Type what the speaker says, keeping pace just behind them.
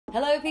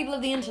Hello people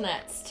of the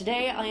internet!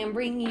 Today I am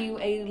bringing you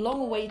a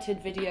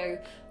long-awaited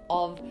video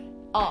of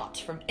art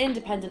from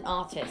independent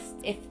artists.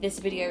 If this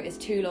video is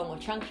too long or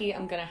chunky,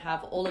 I'm going to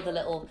have all of the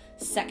little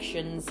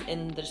sections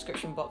in the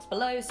description box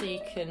below so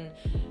you can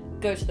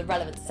go to the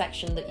relevant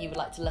section that you would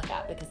like to look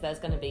at, because there's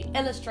going to be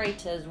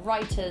illustrators,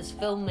 writers,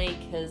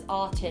 filmmakers,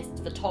 artists,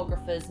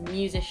 photographers,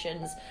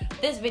 musicians.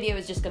 This video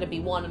is just going to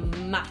be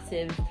one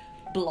massive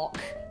block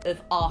of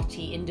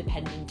arty,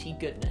 independent-y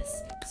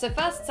goodness. So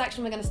first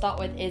section we're going to start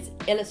with is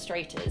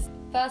illustrators.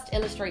 First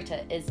illustrator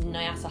is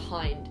Nyasa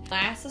Hind.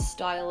 Nyasa's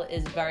style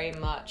is very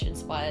much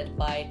inspired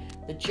by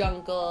the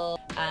jungle,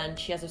 and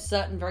she has a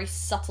certain very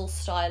subtle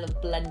style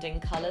of blending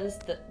colours,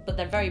 but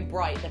they're very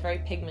bright, they're very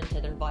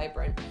pigmented and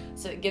vibrant,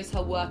 so it gives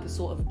her work a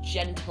sort of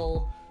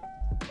gentle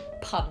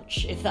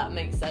punch, if that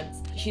makes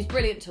sense. She's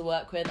brilliant to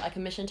work with. I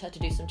commissioned her to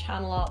do some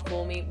channel art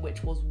for me,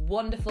 which was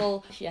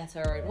wonderful. She has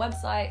her own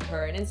website,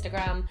 her own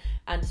Instagram,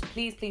 and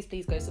please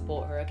go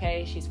support her,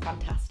 okay? She's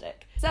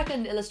fantastic.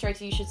 Second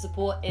illustrator you should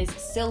support is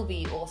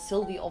Sylvie, or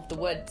Sylvie of the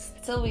Woods.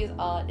 Sylvie's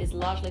art is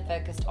largely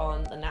focused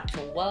on the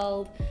natural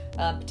world,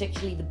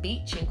 particularly the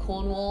beach in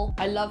Cornwall.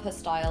 I love her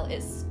style.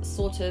 It's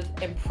sort of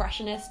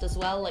impressionist as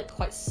well, like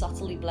quite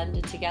subtly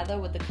blended together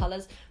with the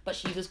colours, but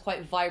she uses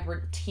quite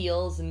vibrant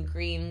teals and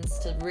greens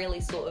to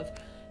really sort of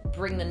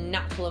bring the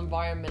natural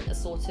environment a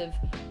sort of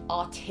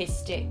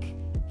artistic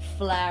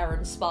flair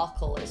and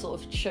sparkle. It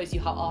sort of shows you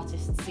how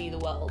artists see the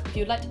world. If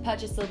you would like to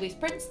purchase Sylvie's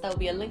prints, there will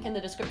be a link in the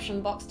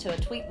description box to a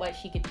tweet where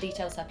she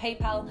details her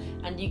PayPal,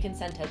 and you can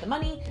send her the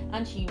money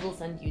and she will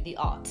send you the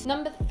art.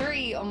 Number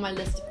 3 on my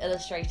list of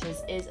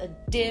illustrators is a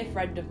dear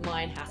friend of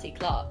mine, Hattie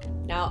Clark.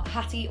 Now,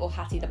 Hattie, or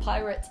Hattie the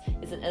Pirate,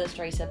 is an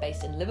illustrator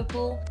based in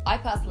Liverpool. I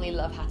personally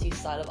love Hattie's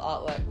style of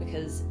artwork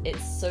because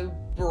it's so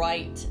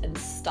bright and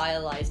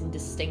stylized and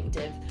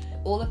distinctive.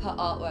 All of her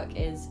artwork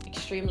is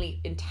extremely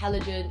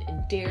intelligent,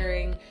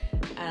 endearing,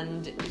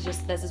 and it's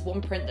just, there's this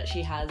one print that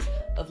she has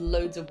of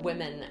loads of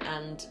women,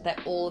 and they're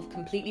all of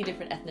completely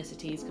different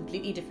ethnicities,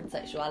 completely different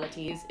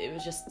sexualities. It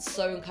was just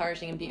so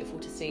encouraging and beautiful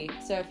to see.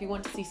 So if you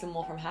want to see some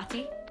more from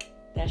Hattie,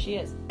 there she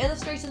is.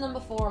 Illustrator number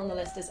 4 on the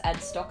list is Ed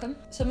Stockham.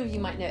 Some of you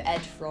might know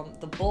Ed from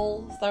the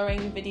ball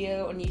throwing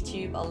video on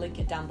YouTube, I'll link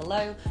it down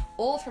below,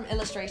 or from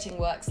illustrating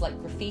works like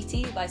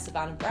Graffiti by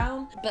Savannah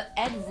Brown. But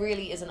Ed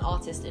really is an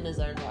artist in his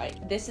own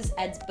right. This is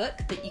Ed's book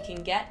that you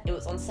can get. It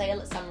was on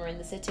sale at Summer in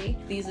the City.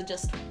 These are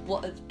just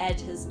what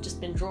Ed has just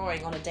been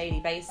drawing on a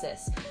daily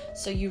basis,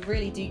 so you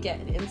really do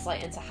get an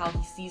insight into how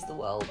he sees the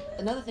world.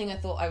 Another thing I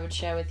thought I would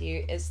share with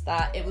you is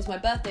that it was my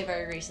birthday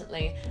very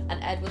recently,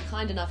 and Ed was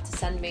kind enough to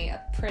send me a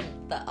print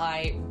that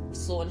I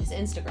saw on his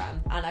Instagram,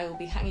 and I will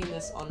be hanging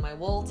this on my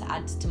wall to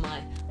add to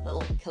my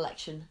little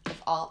collection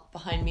of art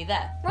behind me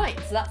there. Right,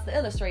 so that's the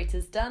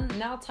illustrators done.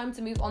 Now time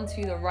to move on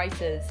to the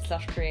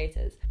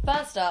writers/creators.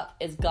 First up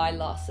is Guy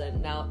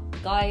Larson. Now,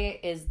 Guy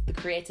is the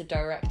creative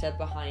director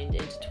behind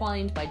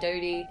Intertwined by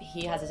Dodie.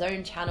 He has his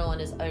own channel and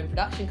his own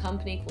production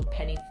company called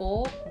Penny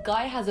 4.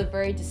 Guy has a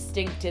very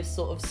distinctive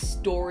sort of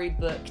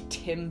storybook,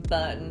 Tim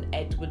Burton,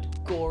 Edward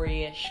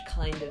Gorey-ish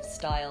kind of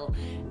style,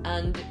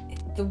 and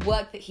the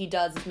work that he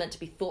does is meant to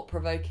be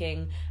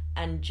thought-provoking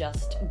and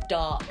just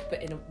dark,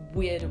 but in a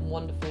weird and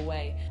wonderful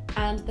way.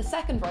 And the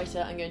second writer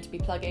I'm going to be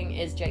plugging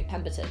is Jake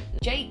Pemberton.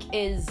 Jake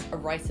is a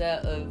writer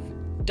of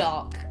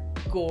dark,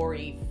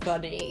 gory,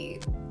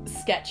 funny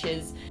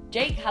sketches.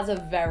 Jake has a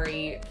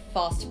very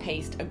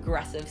fast-paced,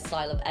 aggressive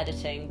style of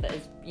editing that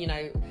is,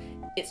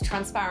 it's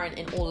transparent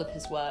in all of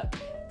his work,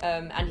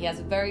 and he has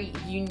a very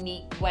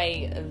unique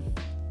way of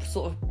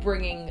sort of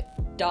bringing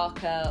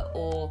darker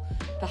or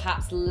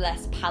perhaps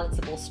less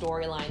palatable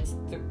storylines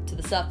to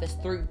the surface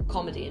through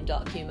comedy and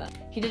dark humour.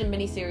 He did a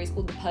mini-series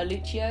called The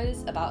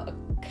Perluccios about a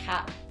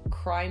cat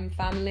crime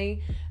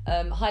family.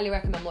 Highly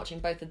recommend watching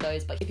both of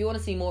those, but if you want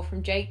to see more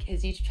from Jake,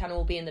 his YouTube channel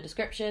will be in the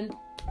description.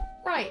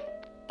 Right,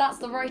 that's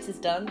the writers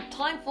done.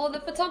 Time for the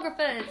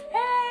photographers!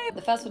 Hey!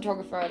 The first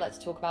photographer I'd like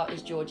to talk about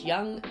is George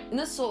Young. In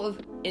this sort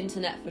of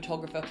internet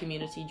photographer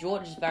community,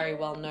 George is very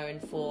well known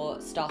for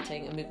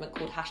starting a movement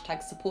called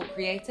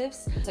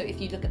 #SupportCreatives. So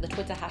if you look at the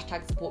Twitter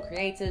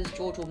 #SupportCreators,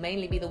 George will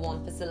mainly be the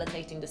one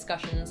facilitating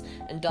discussions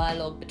and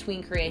dialogue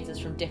between creators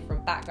from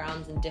different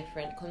backgrounds and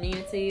different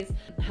communities.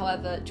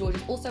 However, George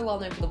is also well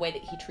known for the way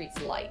that he treats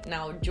light.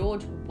 Now,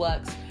 George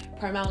works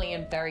primarily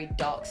in very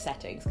dark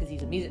settings because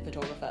he's a music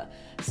photographer.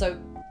 So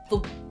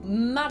the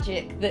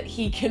magic that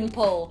he can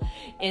pull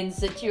in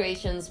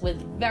situations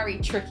with very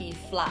tricky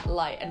flat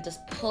light and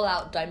just pull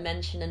out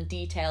dimension and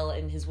detail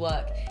in his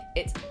work,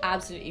 it's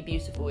absolutely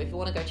beautiful. If you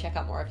want to go check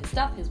out more of his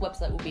stuff, his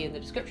website will be in the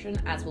description,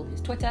 as will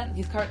his Twitter.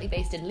 He's currently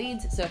based in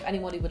Leeds, so if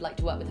anybody would like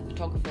to work with a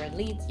photographer in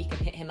Leeds, you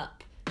can hit him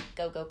up.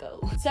 Go, go,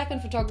 go.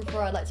 Second photographer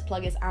I'd like to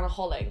plug is Anna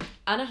Holling.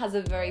 Anna has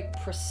a very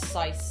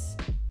precise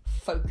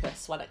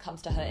focus when it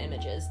comes to her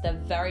images. They're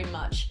very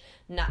much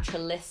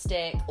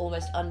naturalistic,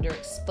 almost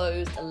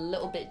underexposed, a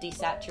little bit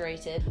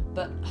desaturated,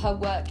 but her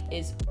work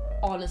is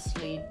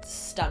honestly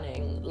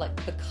stunning. Like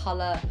the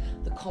colour,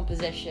 the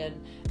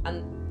composition,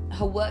 and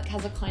her work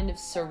has a kind of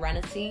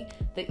serenity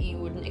that you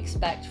wouldn't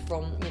expect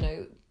from,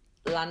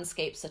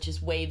 landscapes such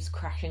as waves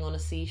crashing on a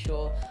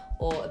seashore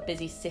or a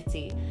busy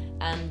city.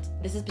 And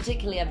this is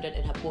particularly evident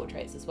in her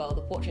portraits as well.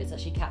 The portraits that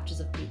she captures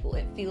of people,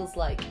 it feels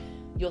like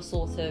you're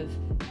sort of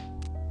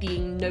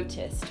being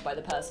noticed by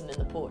the person in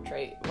the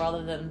portrait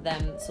rather than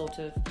them sort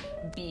of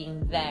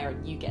being there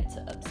and you get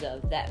to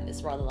observe them.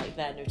 It's rather like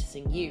they're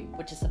noticing you,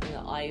 which is something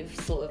that I've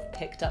sort of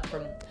picked up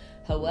from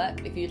her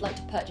work. If you'd like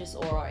to purchase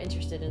or are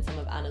interested in some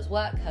of Anna's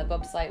work, her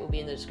website will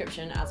be in the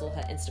description, as will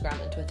her Instagram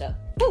and Twitter.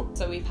 Woo!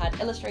 So we've had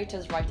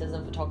illustrators, writers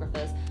and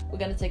photographers. We're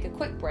going to take a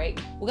quick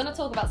break. We're going to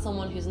talk about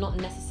someone who's not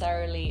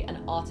necessarily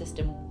an artist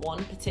in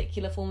one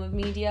particular form of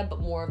media, but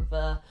more of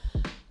a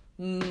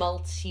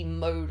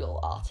multimodal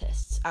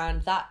artists,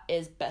 and that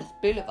is Beth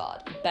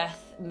Boulevard.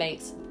 Beth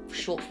makes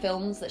short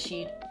films that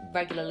she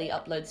regularly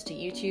uploads to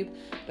YouTube,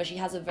 but she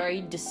has a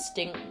very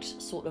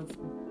distinct sort of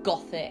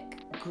gothic,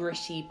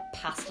 gritty,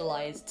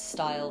 pastelized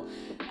style,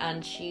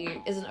 and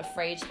she isn't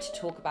afraid to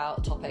talk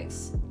about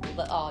topics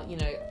that are, you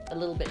know, a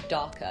little bit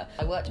darker.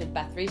 I worked with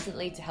Beth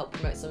recently to help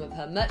promote some of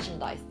her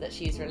merchandise that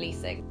she's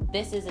releasing.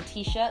 This is a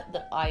t-shirt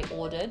that I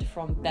ordered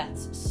from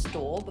Beth's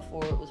store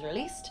before it was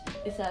released.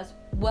 It says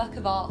work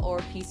of art or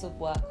a piece of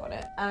work on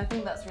it, and I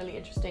think that's really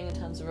interesting in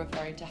terms of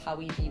referring to how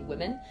we view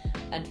women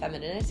and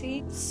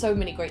femininity. So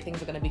many great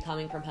things are going to be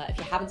coming from her. If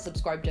you haven't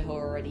subscribed to her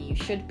already, you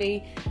should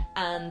be,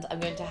 and I'm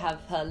going to have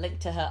her link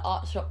to her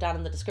art shop down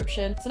in the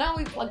description. So now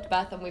we've plugged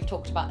Beth and we've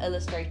talked about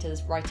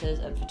illustrators, writers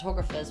and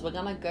photographers, we're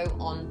going to go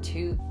on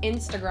to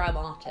Instagram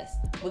artists.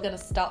 We're going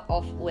to start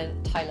off with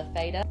Tyler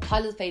Fader.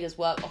 Tyler Fader's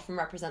work often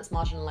represents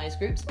marginalised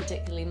groups,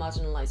 particularly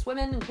marginalised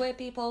women and queer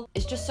people.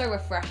 It's just so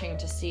refreshing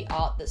to see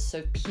art that's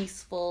so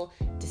peaceful,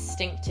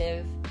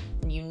 distinctive,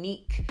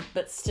 unique,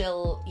 but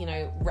still, you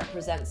know,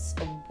 represents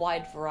a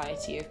wide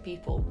variety of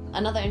people.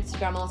 Another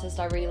Instagram artist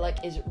I really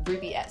like is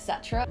Ruby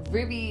Etc.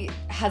 Ruby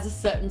has a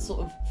certain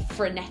sort of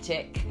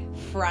frenetic,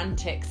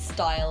 frantic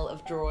style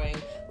of drawing,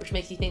 which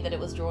makes you think that it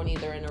was drawn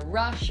either in a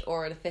rush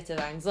or in a fit of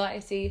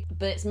anxiety,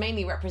 but it's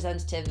mainly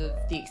representative of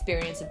the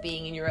experience of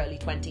being in your early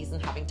 20s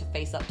and having to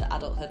face up to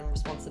adulthood and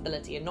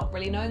responsibility and not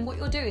really knowing what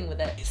you're doing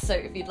with it. So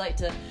if you'd like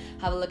to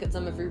have a look at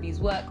some of Ruby's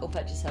work or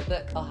purchase her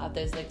book, I'll have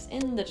those links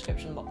in the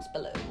description box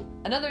below.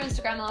 Another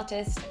Instagram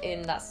artist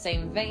in that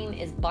same vein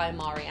is by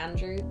Mari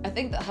Andrew. I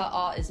think that her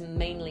art is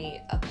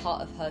mainly a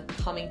part of her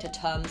coming to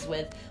terms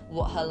with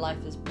what her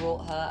life has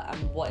brought her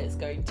and what it's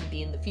going to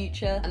be in the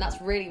future, and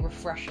that's really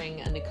refreshing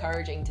and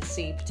encouraging to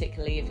see,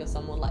 particularly if you're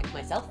someone like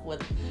myself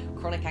with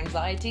chronic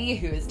anxiety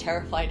who is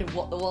terrified of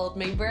what the world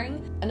may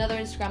bring. Another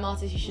Instagram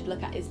artist you should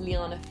look at is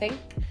Liana Fink.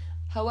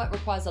 Her work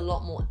requires a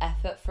lot more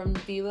effort from the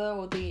viewer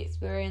or the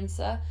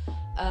experiencer,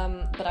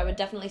 but I would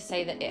definitely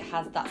say that it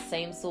has that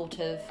same sort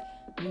of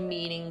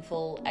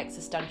meaningful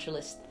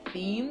existentialist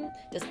theme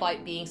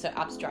despite being so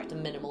abstract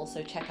and minimal,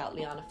 so check out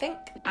Liana Fink.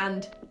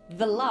 And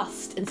the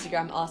last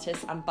Instagram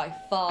artist, and by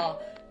far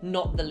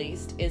not the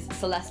least, is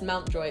Celeste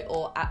Mountjoy,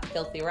 or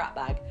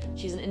 @FilthyRatBag.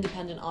 She's an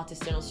independent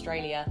artist in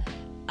Australia,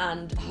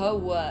 and her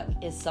work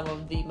is some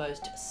of the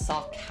most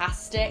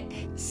sarcastic,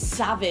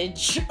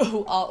 savage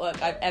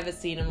artwork I've ever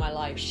seen in my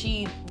life.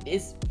 She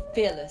is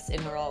fearless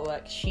in her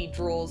artwork. She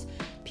draws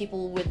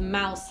people with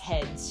mouse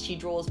heads, she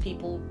draws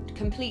people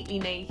completely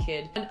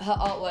naked, and her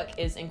artwork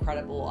is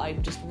incredible. I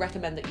just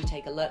recommend that you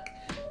take a look.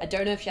 I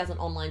don't know if she has an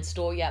online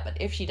store yet, but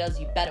if she does,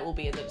 you bet it will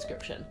be in the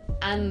description.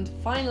 And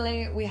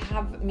finally, we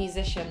have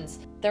musicians.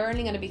 There are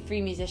only going to be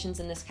 3 musicians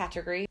in this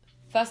category.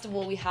 First of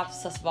all, we have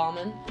Sus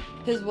Varman.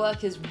 His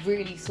work is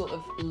really sort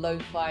of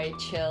lo-fi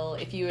chill.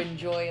 If you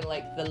enjoy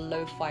like the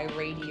lo-fi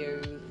radio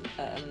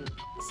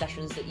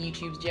sessions that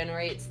YouTube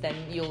generates, then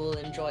you'll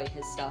enjoy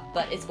his stuff.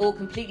 But it's all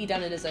completely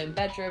done in his own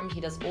bedroom.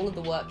 He does all of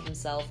the work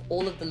himself,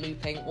 all of the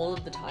looping, all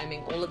of the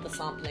timing, all of the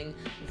sampling.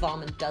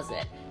 Varman does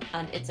it,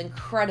 and it's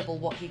incredible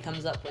what he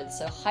comes up with.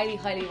 So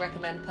highly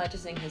recommend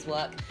purchasing his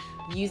work,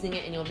 using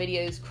it in your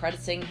videos,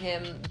 crediting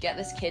him. Get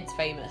this kid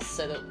famous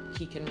so that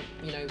he can,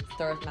 you know,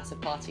 throw a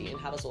massive party and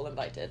have us all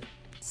invited.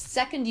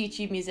 Second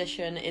YouTube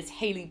musician is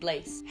Hayley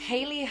Blaise.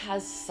 Hayley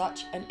has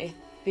such an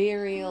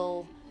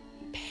ethereal,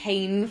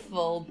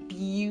 painful,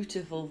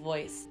 beautiful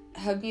voice.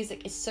 Her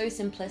music is so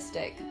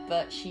simplistic,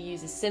 but she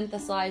uses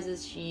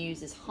synthesizers, she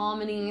uses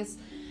harmonies,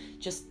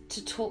 just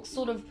to talk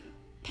sort of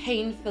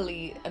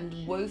painfully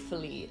and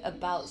woefully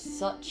about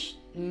such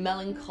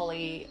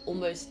melancholy,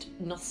 almost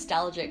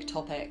nostalgic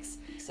topics.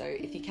 So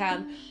if you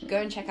can, go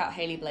and check out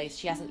Hayley Blaise.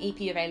 She has an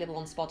EP available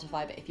on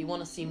Spotify, but if you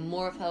want to see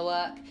more of her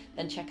work,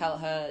 then check out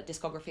her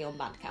discography on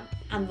Bandcamp.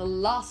 And the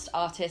last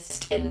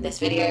artist in this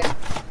video...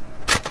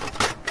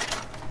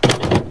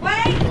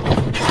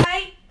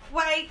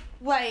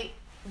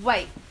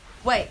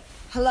 Wait,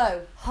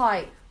 hello,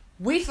 hi.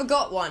 We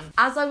forgot one.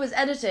 As I was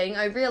editing,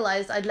 I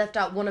realised I'd left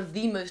out one of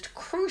the most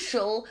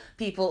crucial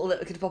people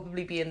that could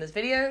probably be in this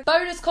video.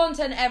 Bonus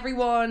content,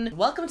 everyone!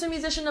 Welcome to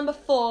musician number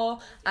 4,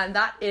 and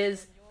that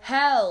is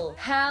Helle.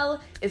 Helle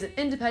is an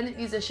independent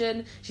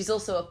musician. She's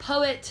also a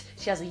poet.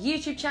 She has a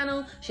YouTube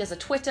channel. She has a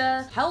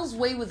Twitter. Helle's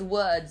way with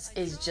words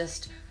is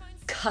just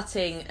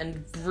cutting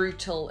and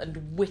brutal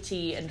and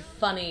witty and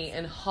funny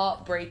and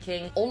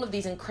heartbreaking. All of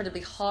these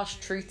incredibly harsh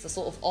truths are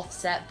sort of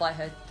offset by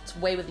her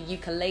way with the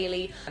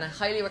ukulele, and I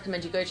highly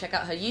recommend you go check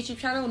out her YouTube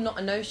channel, Not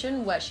a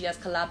Notion, where she has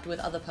collabed with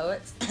other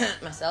poets,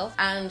 myself,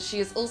 and she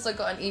has also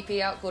got an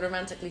EP out called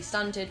Romantically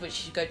Stunted, which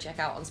you should go check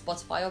out on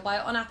Spotify or buy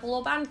it on Apple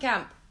or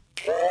Bandcamp.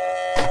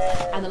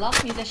 And the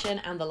last musician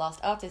and the last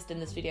artist in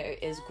this video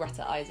is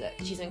Greta Isaac.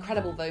 She's an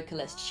incredible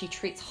vocalist. She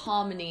treats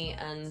harmony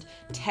and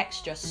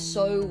texture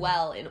so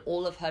well in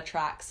all of her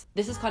tracks.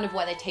 This is kind of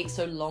why they take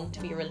so long to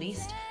be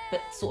released,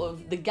 but sort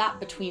of the gap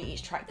between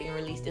each track being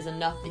released is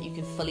enough that you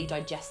can fully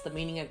digest the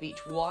meaning of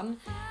each one.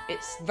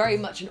 It's very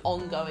much an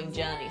ongoing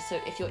journey, so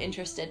if you're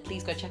interested,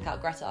 please go check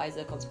out Greta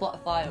Isaac on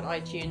Spotify, on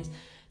iTunes.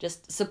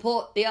 Just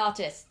support the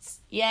artists.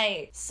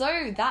 Yay.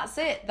 So that's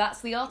it. That's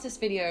the artist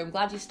video. I'm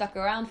glad you stuck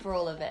around for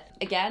all of it.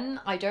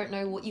 Again, I don't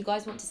know what you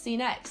guys want to see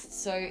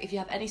next, so if you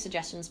have any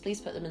suggestions, please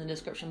put them in the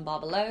description bar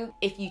below.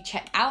 If you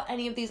check out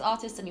any of these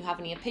artists and you have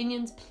any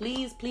opinions,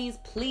 please, please,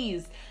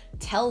 please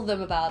tell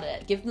them about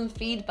it. Give them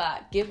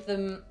feedback. Give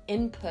them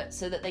input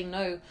so that they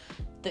know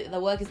that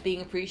their work is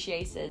being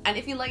appreciated. And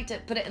if you liked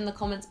it, put it in the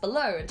comments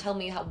below and tell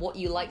me what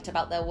you liked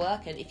about their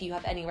work, and if you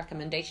have any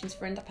recommendations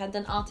for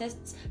independent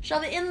artists,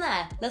 shove it in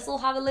there. Let's all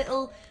have a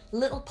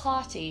little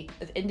party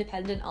of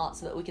independent art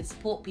so that we can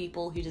support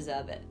people who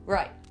deserve it.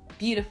 Right,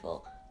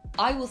 beautiful.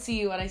 I will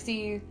see you when I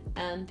see you,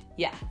 and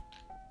yeah,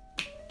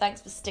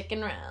 thanks for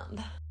sticking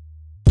around.